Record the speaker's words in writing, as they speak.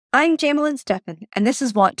I'm Jamelyn Steffen, and this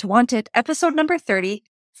is Want to Want It, episode number 30,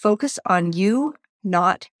 Focus on You,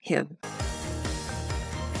 Not Him.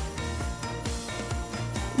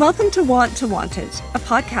 Welcome to Want It, a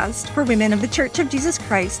podcast for women of the Church of Jesus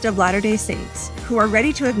Christ of Latter-day Saints who are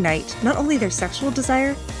ready to ignite not only their sexual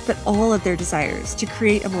desire, but all of their desires to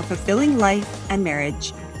create a more fulfilling life and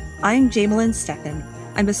marriage. I'm Jamelyn Steffen.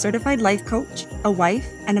 I'm a certified life coach, a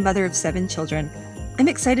wife, and a mother of 7 children. I'm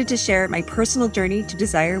excited to share my personal journey to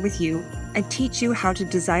desire with you and teach you how to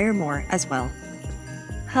desire more as well.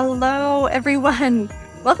 Hello, everyone.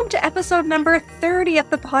 Welcome to episode number 30 of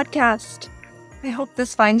the podcast. I hope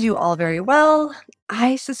this finds you all very well.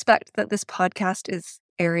 I suspect that this podcast is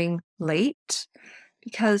airing late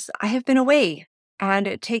because I have been away and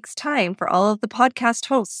it takes time for all of the podcast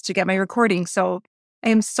hosts to get my recording. So I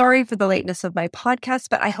am sorry for the lateness of my podcast,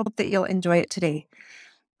 but I hope that you'll enjoy it today.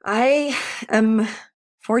 I am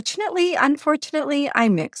unfortunately,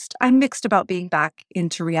 I'm mixed. I'm mixed about being back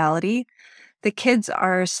into reality. The kids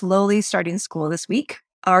are slowly starting school this week.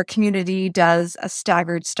 Our community does a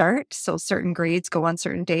staggered start, so certain grades go on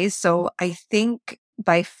certain days. So I think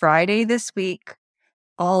by Friday this week,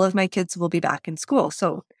 all of my kids will be back in school.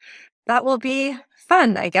 So that will be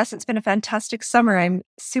fun. I guess it's been a fantastic summer. I'm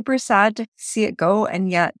super sad to see it go and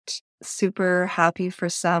yet super happy for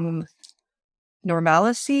some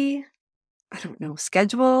normalcy. I don't know,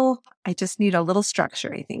 schedule. I just need a little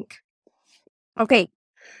structure, I think. Okay.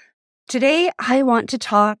 Today, I want to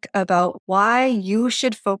talk about why you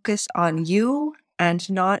should focus on you and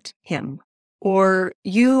not him, or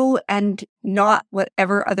you and not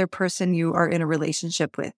whatever other person you are in a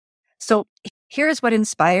relationship with. So here's what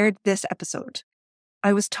inspired this episode.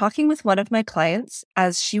 I was talking with one of my clients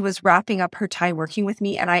as she was wrapping up her time working with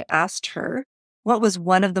me, and I asked her what was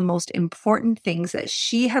one of the most important things that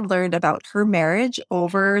she had learned about her marriage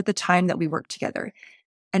over the time that we worked together.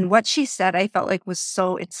 And what she said, I felt like was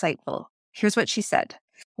so insightful. Here's what she said.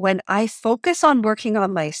 When I focus on working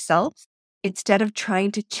on myself, instead of trying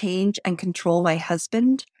to change and control my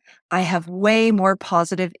husband, I have way more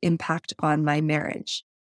positive impact on my marriage.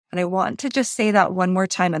 And I want to just say that one more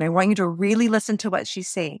time, and I want you to really listen to what she's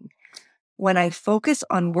saying. When I focus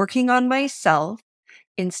on working on myself,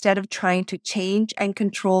 instead of trying to change and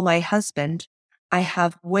control my husband, I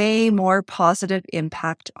have way more positive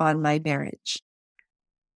impact on my marriage.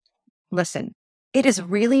 Listen, it is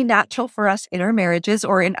really natural for us in our marriages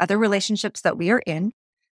or in other relationships that we are in,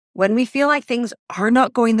 when we feel like things are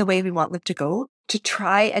not going the way we want them to go, to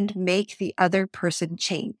try and make the other person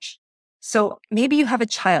change. So maybe you have a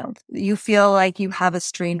child you feel like you have a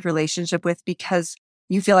strained relationship with because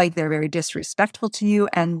you feel like they're very disrespectful to you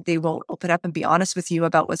and they won't open up and be honest with you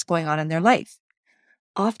about what's going on in their life.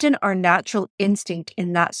 Often our natural instinct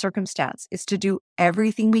in that circumstance is to do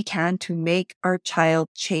everything we can to make our child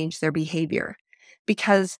change their behavior.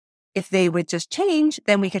 Because if they would just change,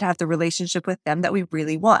 then we could have the relationship with them that we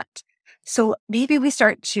really want. So maybe we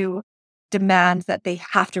start to demand that they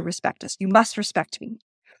have to respect us. You must respect me.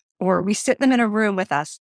 Or we sit them in a room with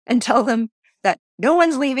us and tell them that no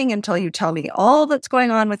one's leaving until you tell me all that's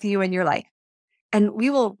going on with you in your life. And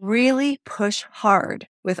we will really push hard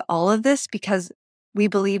with all of this because we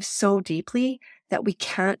believe so deeply that we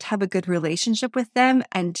can't have a good relationship with them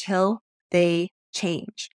until they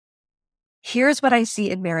change. Here's what I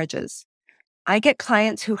see in marriages. I get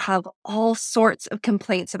clients who have all sorts of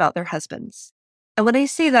complaints about their husbands. And when I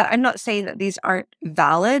say that, I'm not saying that these aren't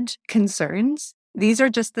valid concerns. These are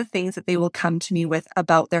just the things that they will come to me with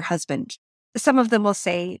about their husband. Some of them will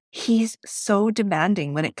say, he's so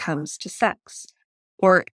demanding when it comes to sex.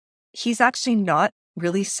 Or he's actually not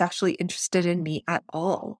really sexually interested in me at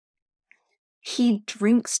all. He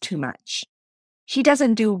drinks too much. He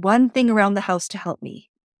doesn't do one thing around the house to help me.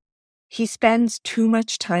 He spends too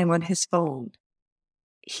much time on his phone.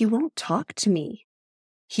 He won't talk to me.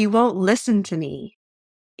 He won't listen to me.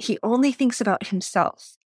 He only thinks about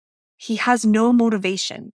himself. He has no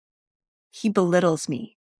motivation. He belittles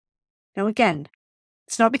me. Now again,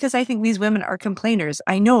 it's not because I think these women are complainers.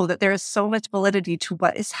 I know that there is so much validity to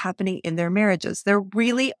what is happening in their marriages. There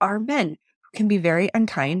really are men who can be very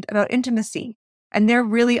unkind about intimacy. And there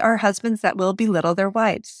really are husbands that will belittle their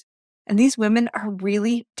wives. And these women are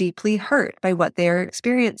really deeply hurt by what they are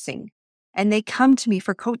experiencing. And they come to me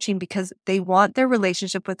for coaching because they want their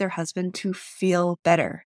relationship with their husband to feel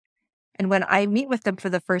better. And when I meet with them for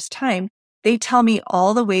the first time, they tell me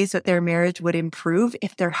all the ways that their marriage would improve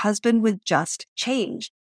if their husband would just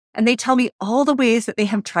change. And they tell me all the ways that they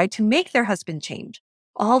have tried to make their husband change,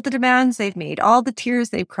 all the demands they've made, all the tears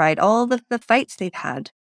they've cried, all the fights they've had.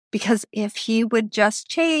 Because if he would just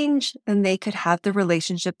change, then they could have the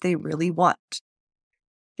relationship they really want.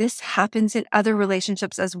 This happens in other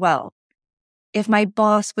relationships as well. If my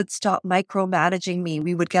boss would stop micromanaging me,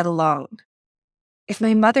 we would get along. If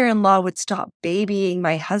my mother-in-law would stop babying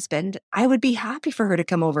my husband, I would be happy for her to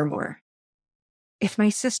come over more. If my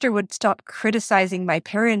sister would stop criticizing my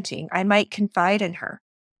parenting, I might confide in her.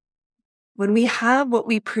 When we have what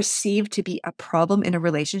we perceive to be a problem in a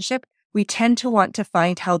relationship, we tend to want to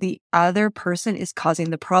find how the other person is causing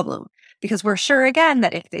the problem because we're sure again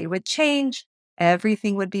that if they would change,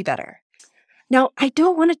 everything would be better. Now, I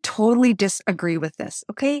don't want to totally disagree with this,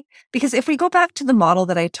 okay? Because if we go back to the model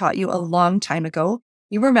that I taught you a long time ago,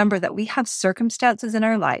 you remember that we have circumstances in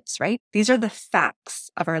our lives, right? These are the facts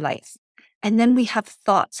of our life. And then we have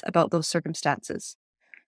thoughts about those circumstances.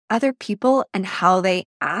 Other people and how they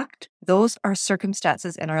act, those are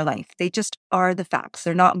circumstances in our life. They just are the facts.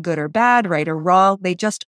 They're not good or bad, right or wrong. They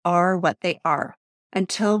just are what they are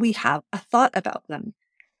until we have a thought about them.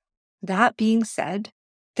 That being said,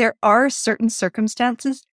 there are certain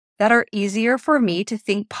circumstances that are easier for me to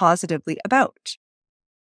think positively about.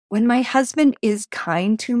 When my husband is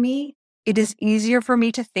kind to me, it is easier for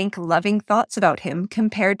me to think loving thoughts about him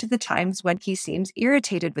compared to the times when he seems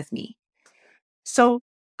irritated with me. So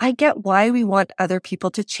I get why we want other people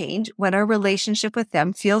to change when our relationship with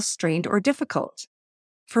them feels strained or difficult.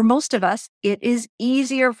 For most of us, it is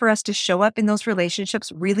easier for us to show up in those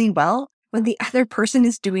relationships really well when the other person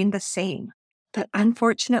is doing the same. But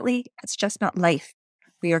unfortunately, it's just not life.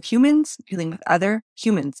 We are humans dealing with other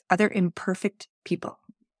humans, other imperfect people.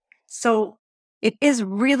 So it is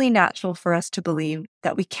really natural for us to believe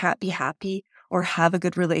that we can't be happy or have a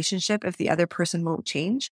good relationship if the other person won't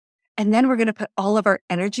change. And then we're going to put all of our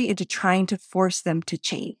energy into trying to force them to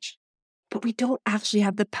change. But we don't actually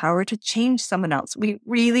have the power to change someone else. We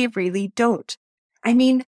really, really don't. I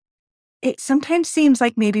mean, it sometimes seems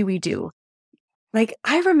like maybe we do. Like,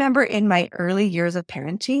 I remember in my early years of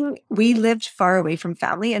parenting, we lived far away from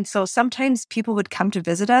family. And so sometimes people would come to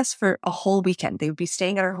visit us for a whole weekend. They would be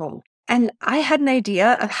staying at our home. And I had an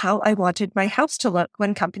idea of how I wanted my house to look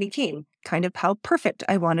when company came, kind of how perfect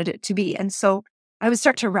I wanted it to be. And so I would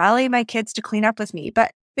start to rally my kids to clean up with me,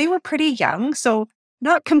 but they were pretty young, so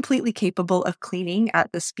not completely capable of cleaning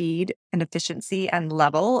at the speed and efficiency and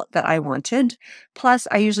level that I wanted. Plus,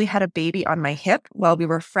 I usually had a baby on my hip while we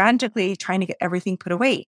were frantically trying to get everything put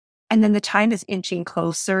away. And then the time is inching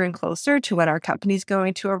closer and closer to when our company's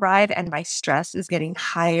going to arrive, and my stress is getting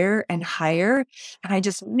higher and higher. And I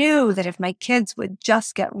just knew that if my kids would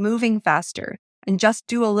just get moving faster and just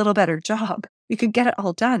do a little better job, we could get it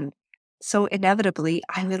all done. So inevitably,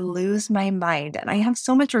 I would lose my mind. And I have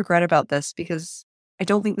so much regret about this because I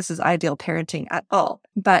don't think this is ideal parenting at all.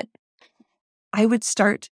 But I would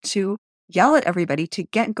start to yell at everybody to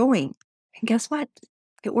get going. And guess what?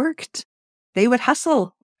 It worked. They would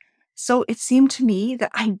hustle. So it seemed to me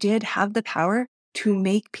that I did have the power to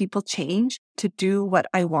make people change to do what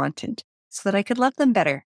I wanted so that I could love them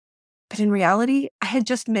better. But in reality, I had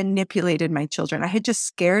just manipulated my children. I had just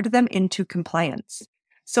scared them into compliance.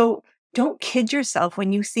 So don't kid yourself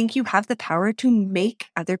when you think you have the power to make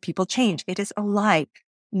other people change. It is a lie.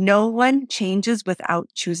 No one changes without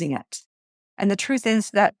choosing it. And the truth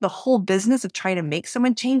is that the whole business of trying to make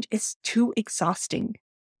someone change is too exhausting.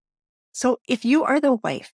 So if you are the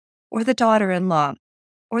wife or the daughter-in-law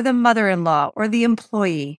or the mother-in-law or the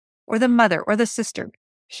employee or the mother or the sister,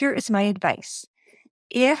 here is my advice.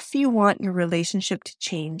 If you want your relationship to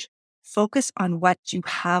change, focus on what you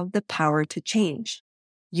have the power to change.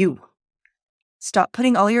 You. Stop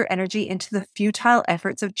putting all your energy into the futile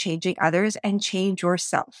efforts of changing others and change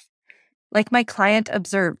yourself. Like my client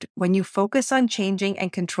observed, when you focus on changing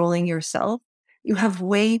and controlling yourself, you have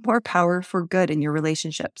way more power for good in your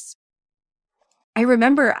relationships. I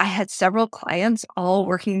remember I had several clients all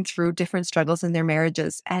working through different struggles in their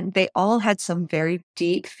marriages, and they all had some very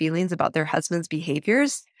deep feelings about their husband's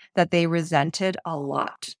behaviors that they resented a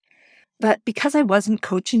lot. But because I wasn't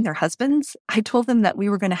coaching their husbands, I told them that we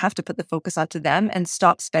were going to have to put the focus onto them and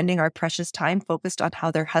stop spending our precious time focused on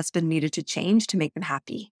how their husband needed to change to make them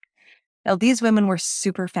happy. Now, these women were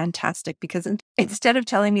super fantastic because instead of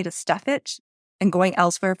telling me to stuff it and going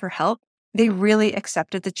elsewhere for help, they really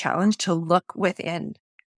accepted the challenge to look within.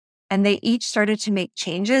 And they each started to make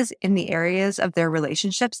changes in the areas of their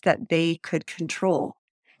relationships that they could control.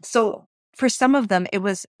 So for some of them, it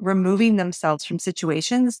was removing themselves from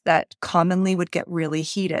situations that commonly would get really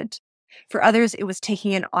heated. For others, it was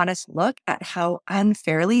taking an honest look at how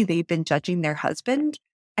unfairly they'd been judging their husband,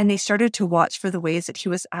 and they started to watch for the ways that he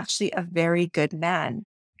was actually a very good man.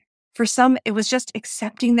 For some, it was just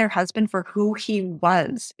accepting their husband for who he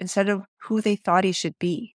was instead of who they thought he should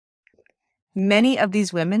be. Many of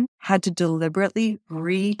these women had to deliberately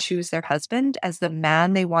re-choose their husband as the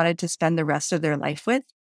man they wanted to spend the rest of their life with.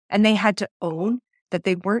 And they had to own that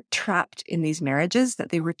they weren't trapped in these marriages, that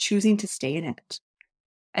they were choosing to stay in it.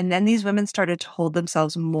 And then these women started to hold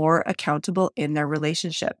themselves more accountable in their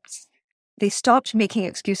relationships. They stopped making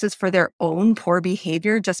excuses for their own poor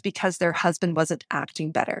behavior just because their husband wasn't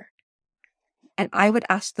acting better. And I would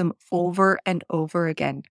ask them over and over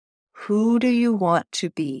again, who do you want to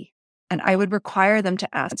be? And I would require them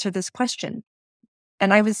to answer this question.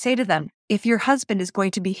 And I would say to them, if your husband is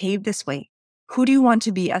going to behave this way, who do you want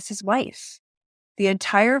to be as his wife? The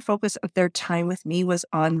entire focus of their time with me was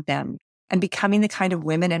on them and becoming the kind of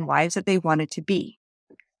women and wives that they wanted to be.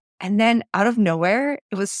 And then out of nowhere,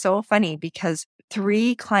 it was so funny because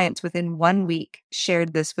 3 clients within 1 week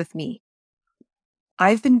shared this with me.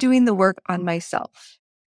 I've been doing the work on myself.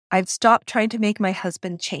 I've stopped trying to make my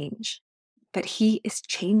husband change, but he is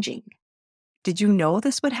changing. Did you know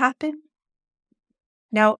this would happen?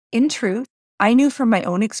 Now, in truth, I knew from my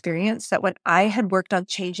own experience that when I had worked on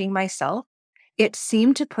changing myself, it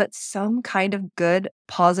seemed to put some kind of good,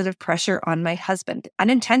 positive pressure on my husband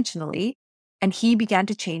unintentionally, and he began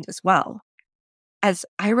to change as well. As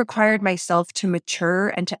I required myself to mature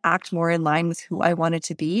and to act more in line with who I wanted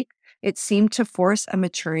to be, it seemed to force a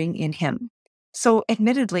maturing in him. So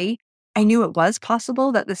admittedly, I knew it was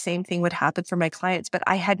possible that the same thing would happen for my clients, but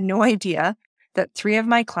I had no idea that 3 of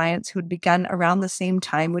my clients who had begun around the same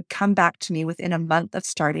time would come back to me within a month of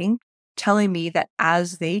starting, telling me that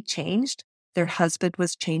as they changed, their husband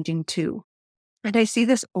was changing too. And I see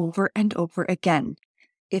this over and over again.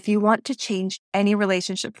 If you want to change any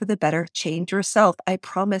relationship for the better, change yourself. I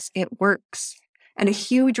promise it works. And a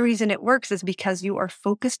huge reason it works is because you are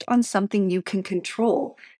focused on something you can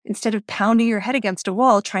control instead of pounding your head against a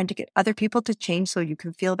wall trying to get other people to change so you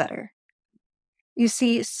can feel better. You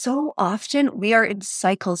see, so often we are in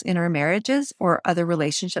cycles in our marriages or other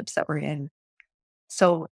relationships that we're in.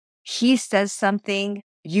 So he says something,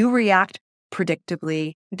 you react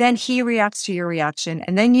predictably, then he reacts to your reaction,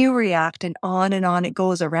 and then you react, and on it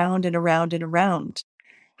goes around and around and around.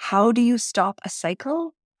 How do you stop a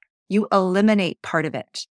cycle? You eliminate part of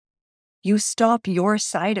it. You stop your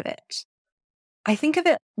side of it. I think of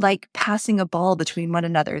it like passing a ball between one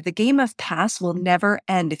another. The game of pass will never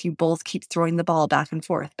end if you both keep throwing the ball back and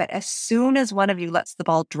forth. But as soon as one of you lets the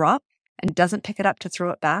ball drop and doesn't pick it up to throw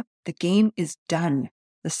it back, the game is done.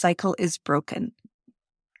 The cycle is broken.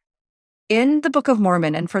 In the Book of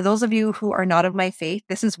Mormon, and for those of you who are not of my faith,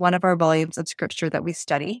 this is one of our volumes of scripture that we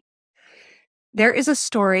study. There is a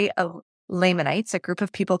story of Lamanites, a group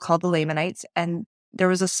of people called the Lamanites, and there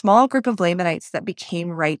was a small group of Lamanites that became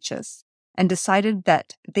righteous and decided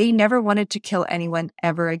that they never wanted to kill anyone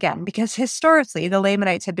ever again, because historically the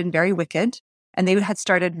Lamanites had been very wicked and they had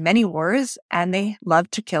started many wars and they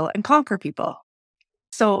loved to kill and conquer people.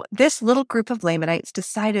 So this little group of Lamanites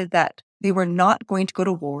decided that they were not going to go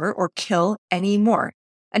to war or kill anymore.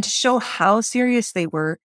 And to show how serious they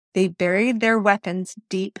were, they buried their weapons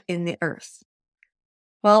deep in the earth.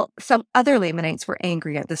 Well, some other Lamanites were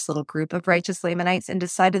angry at this little group of righteous Lamanites and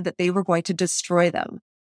decided that they were going to destroy them.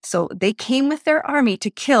 So they came with their army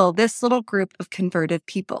to kill this little group of converted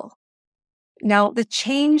people. Now, the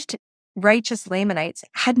changed righteous Lamanites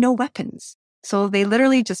had no weapons. So they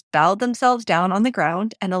literally just bowed themselves down on the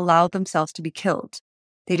ground and allowed themselves to be killed.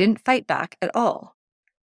 They didn't fight back at all.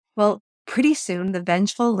 Well, pretty soon the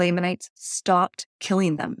vengeful Lamanites stopped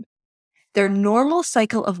killing them. Their normal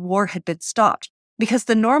cycle of war had been stopped because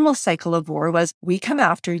the normal cycle of war was we come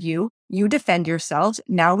after you, you defend yourselves.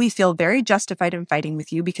 Now we feel very justified in fighting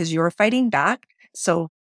with you because you're fighting back. So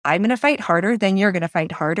I'm going to fight harder, then you're going to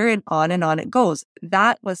fight harder, and on it goes.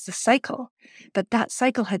 That was the cycle. But that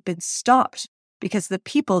cycle had been stopped because the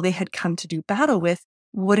people they had come to do battle with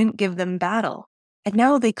wouldn't give them battle. And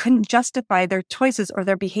now they couldn't justify their choices or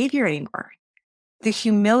their behavior anymore. The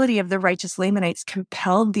humility of the righteous Lamanites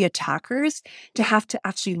compelled the attackers to have to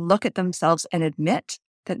actually look at themselves and admit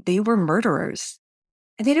that they were murderers.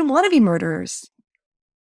 And they didn't want to be murderers.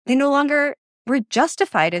 They no longer were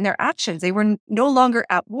justified in their actions. They were no longer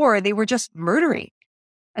at war. They were just murdering.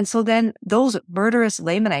 And so then those murderous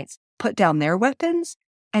Lamanites put down their weapons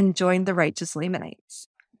and joined the righteous Lamanites.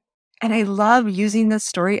 And I love using this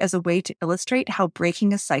story as a way to illustrate how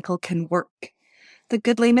breaking a cycle can work. The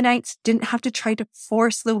good Lamanites didn't have to try to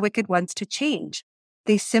force the wicked ones to change.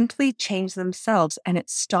 They simply changed themselves, and it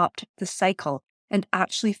stopped the cycle and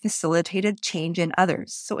actually facilitated change in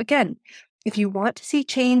others. So again, if you want to see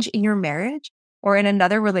change in your marriage or in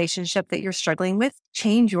another relationship that you're struggling with,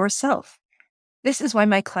 change yourself. This is why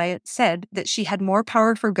my client said that she had more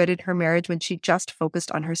power for good in her marriage when she just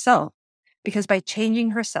focused on herself. because by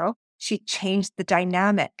changing herself, she changed the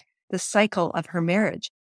dynamic, the cycle of her marriage.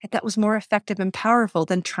 And that was more effective and powerful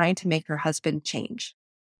than trying to make her husband change.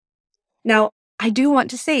 Now, I do want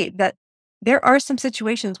to say that there are some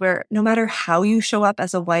situations where no matter how you show up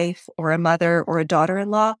as a wife or a mother or a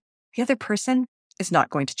daughter-in-law, the other person is not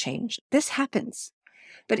going to change. This happens.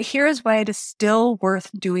 But here is why it is still worth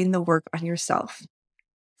doing the work on yourself.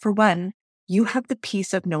 For one, you have the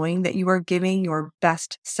peace of knowing that you are giving your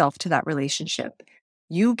best self to that relationship.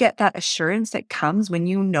 You get that assurance that comes when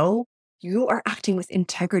you know you are acting with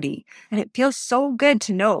integrity. And it feels so good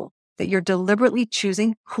to know that you're deliberately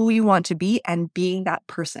choosing who you want to be and being that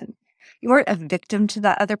person. You aren't a victim to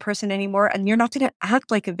that other person anymore, and you're not going to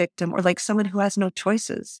act like a victim or like someone who has no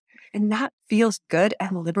choices. And that feels good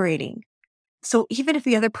and liberating. So even if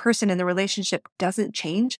the other person in the relationship doesn't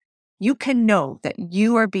change, you can know that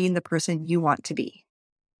you are being the person you want to be.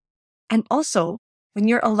 And also, when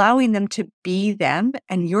you're allowing them to be them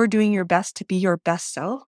and you're doing your best to be your best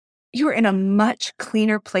self, you're in a much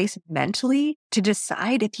cleaner place mentally to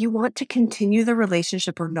decide if you want to continue the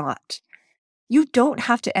relationship or not. You don't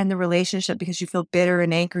have to end the relationship because you feel bitter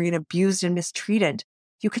and angry and abused and mistreated.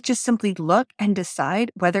 You could just simply look and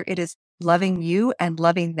decide whether it is loving you and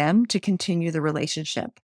loving them to continue the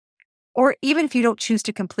relationship. Or even if you don't choose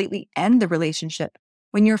to completely end the relationship,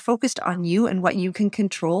 when you're focused on you and what you can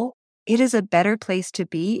control, it is a better place to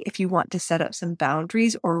be if you want to set up some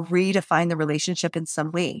boundaries or redefine the relationship in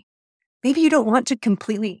some way. Maybe you don't want to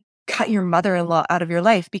completely cut your mother-in-law out of your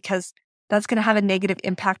life because that's going to have a negative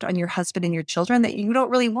impact on your husband and your children that you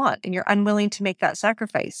don't really want, and you're unwilling to make that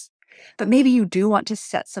sacrifice. But maybe you do want to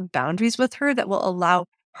set some boundaries with her that will allow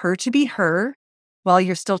her to be her while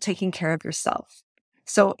you're still taking care of yourself.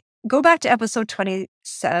 So go back to episode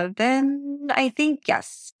 27, I think,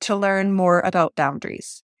 yes, to learn more about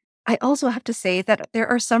boundaries. I also have to say that there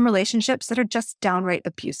are some relationships that are just downright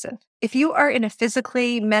abusive. If you are in a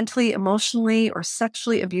physically, mentally, emotionally, or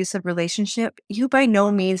sexually abusive relationship, you by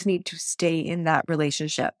no means need to stay in that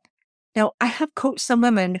relationship. Now, I have coached some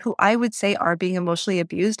women who I would say are being emotionally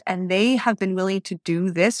abused, and they have been willing to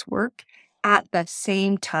do this work at the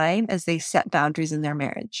same time as they set boundaries in their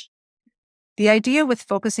marriage. The idea with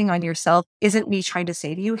focusing on yourself isn't me trying to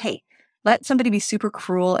say to you, hey, let somebody be super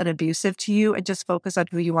cruel and abusive to you and just focus on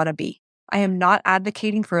who you want to be. I am not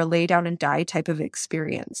advocating for a lay down and die type of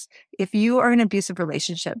experience. If you are in an abusive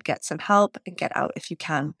relationship, get some help and get out if you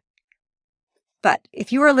can. But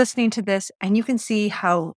if you are listening to this and you can see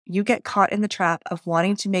how you get caught in the trap of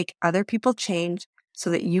wanting to make other people change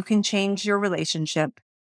so that you can change your relationship,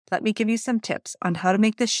 let me give you some tips on how to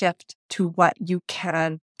make the shift to what you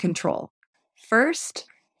can control. First,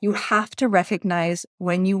 you have to recognize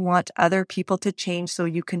when you want other people to change so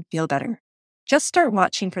you can feel better. Just start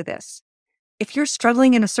watching for this. If you're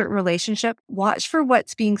struggling in a certain relationship, watch for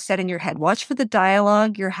what's being said in your head. Watch for the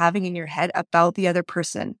dialogue you're having in your head about the other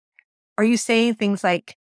person. Are you saying things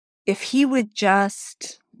like, if he would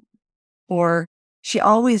just, or she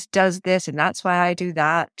always does this and that's why I do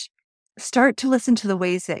that? Start to listen to the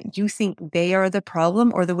ways that you think they are the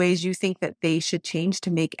problem or the ways you think that they should change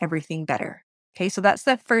to make everything better. Okay, so that's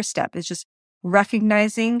the first step, is just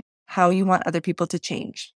recognizing how you want other people to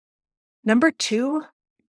change. Number 2,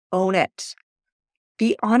 own it.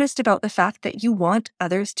 Be honest about the fact that you want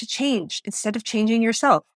others to change instead of changing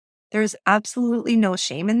yourself. There's absolutely no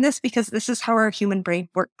shame in this because this is how our human brain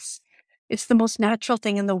works. It's the most natural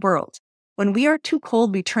thing in the world. When we are too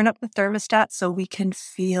cold, we turn up the thermostat so we can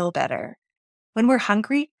feel better. When we're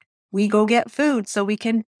hungry, we go get food so we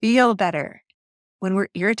can feel better. When we're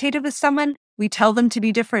irritated with someone, we tell them to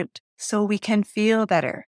be different so we can feel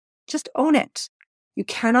better. Just own it. You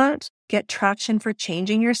cannot get traction for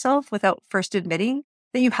changing yourself without first admitting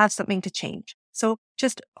that you have something to change. So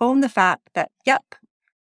just own the fact that, yep,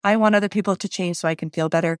 I want other people to change so I can feel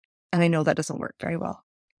better. And I know that doesn't work very well.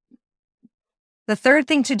 The third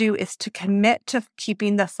thing to do is to commit to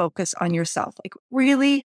keeping the focus on yourself. Like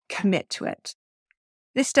really commit to it.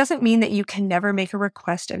 This doesn't mean that you can never make a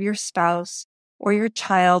request of your spouse or your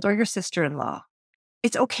child or your sister-in-law.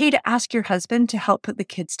 It's okay to ask your husband to help put the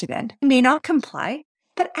kids to bed. He may not comply,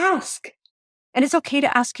 but ask. And it's okay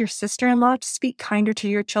to ask your sister-in-law to speak kinder to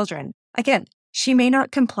your children. Again, she may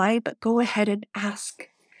not comply, but go ahead and ask.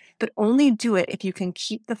 But only do it if you can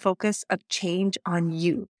keep the focus of change on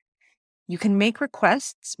you. You can make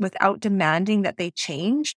requests without demanding that they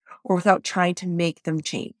change or without trying to make them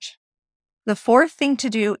change. The fourth thing to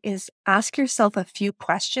do is ask yourself a few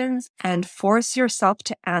questions and force yourself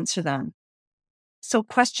to answer them. So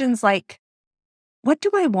questions like, what do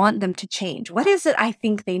I want them to change? What is it I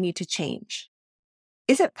think they need to change?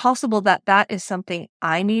 is it possible that that is something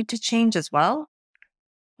I need to change as well?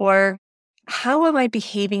 Or how am I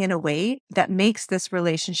behaving in a way that makes this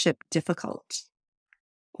relationship difficult?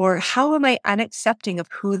 Or how am I unaccepting of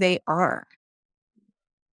who they are?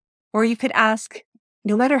 Or you could ask,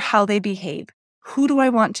 no matter how they behave, who do I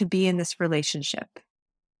want to be in this relationship?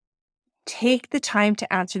 Take the time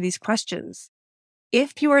to answer these questions.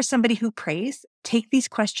 If you are somebody who prays, take these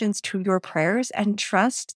questions to your prayers and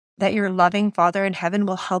trust that your loving Father in heaven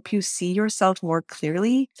will help you see yourself more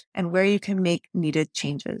clearly and where you can make needed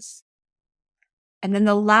changes. And then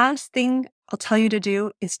the last thing I'll tell you to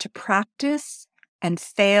do is to practice and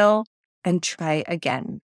fail and try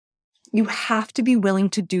again. You have to be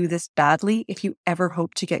willing to do this badly if you ever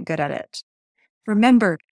hope to get good at it.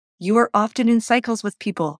 Remember, you are often in cycles with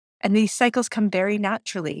people, and these cycles come very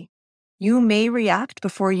naturally. You may react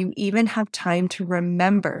before you even have time to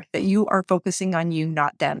remember that you are focusing on you,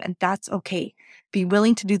 not them, and that's okay. Be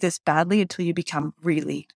willing to do this badly until you become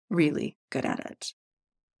really, really good at it.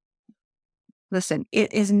 Listen,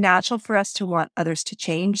 it is natural for us to want others to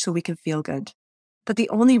change so we can feel good. But the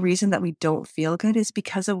only reason that we don't feel good is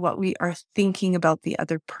because of what we are thinking about the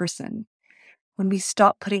other person. When we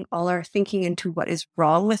stop putting all our thinking into what is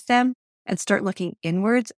wrong with them and start looking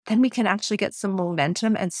inwards, then we can actually get some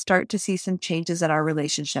momentum and start to see some changes in our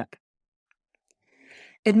relationship.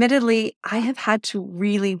 Admittedly, I have had to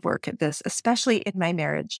really work at this, especially in my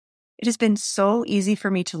marriage. It has been so easy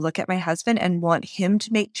for me to look at my husband and want him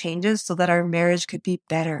to make changes so that our marriage could be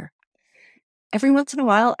better. Every once in a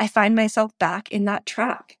while, I find myself back in that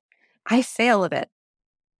trap. I fail a bit.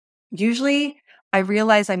 Usually, I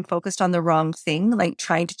realize I'm focused on the wrong thing, like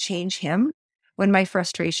trying to change him, when my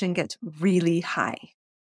frustration gets really high.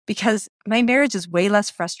 Because my marriage is way less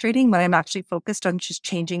frustrating when I'm actually focused on just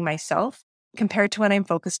changing myself compared to when I'm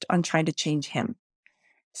focused on trying to change him.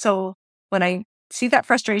 So when I see that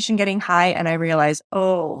frustration getting high and I realize,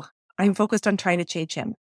 oh, I'm focused on trying to change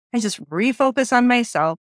him, I just refocus on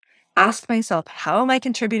myself. Ask myself, how am I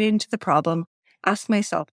contributing to the problem? Ask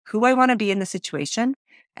myself who I want to be in the situation.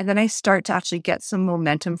 And then I start to actually get some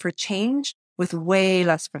momentum for change with way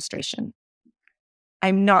less frustration.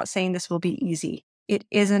 I'm not saying this will be easy. It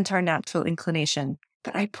isn't our natural inclination.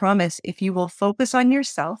 But I promise if you will focus on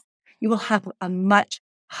yourself, you will have a much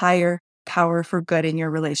higher power for good in your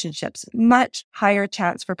relationships, much higher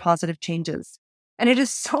chance for positive changes. And it is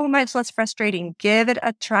so much less frustrating. Give it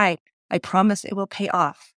a try. I promise it will pay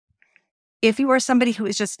off. If you are somebody who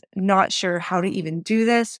is just not sure how to even do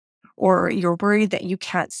this, or you're worried that you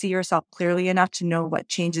can't see yourself clearly enough to know what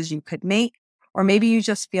changes you could make, or maybe you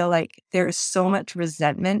just feel like there is so much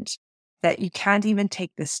resentment that you can't even take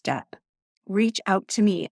this step, reach out to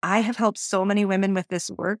me. I have helped so many women with this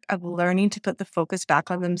work of learning to put the focus back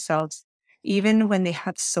on themselves, even when they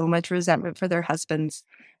have so much resentment for their husbands.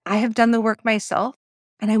 I have done the work myself,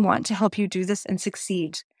 and I want to help you do this and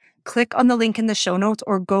succeed. Click on the link in the show notes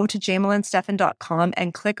or go to jamelinstephan.com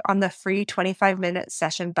and click on the free 25-minute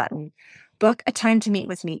session button. Book a time to meet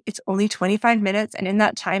with me. It's only 25 minutes, and in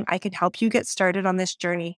that time, I can help you get started on this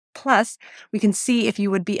journey. Plus, we can see if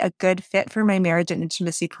you would be a good fit for my marriage and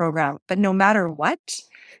intimacy program. But no matter what,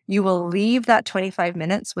 you will leave that 25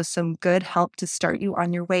 minutes with some good help to start you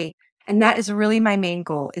on your way. And that is really my main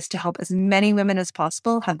goal, is to help as many women as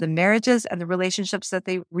possible have the marriages and the relationships that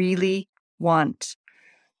they really want.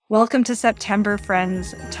 Welcome to September,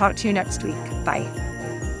 friends. Talk to you next week. Bye.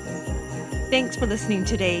 Thanks for listening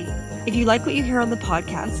today. If you like what you hear on the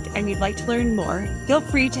podcast and you'd like to learn more, feel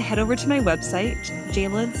free to head over to my website,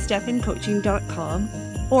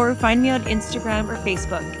 jamelinstephancoaching.com, or find me on Instagram or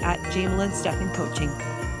Facebook at Jamelin Stephan Coaching.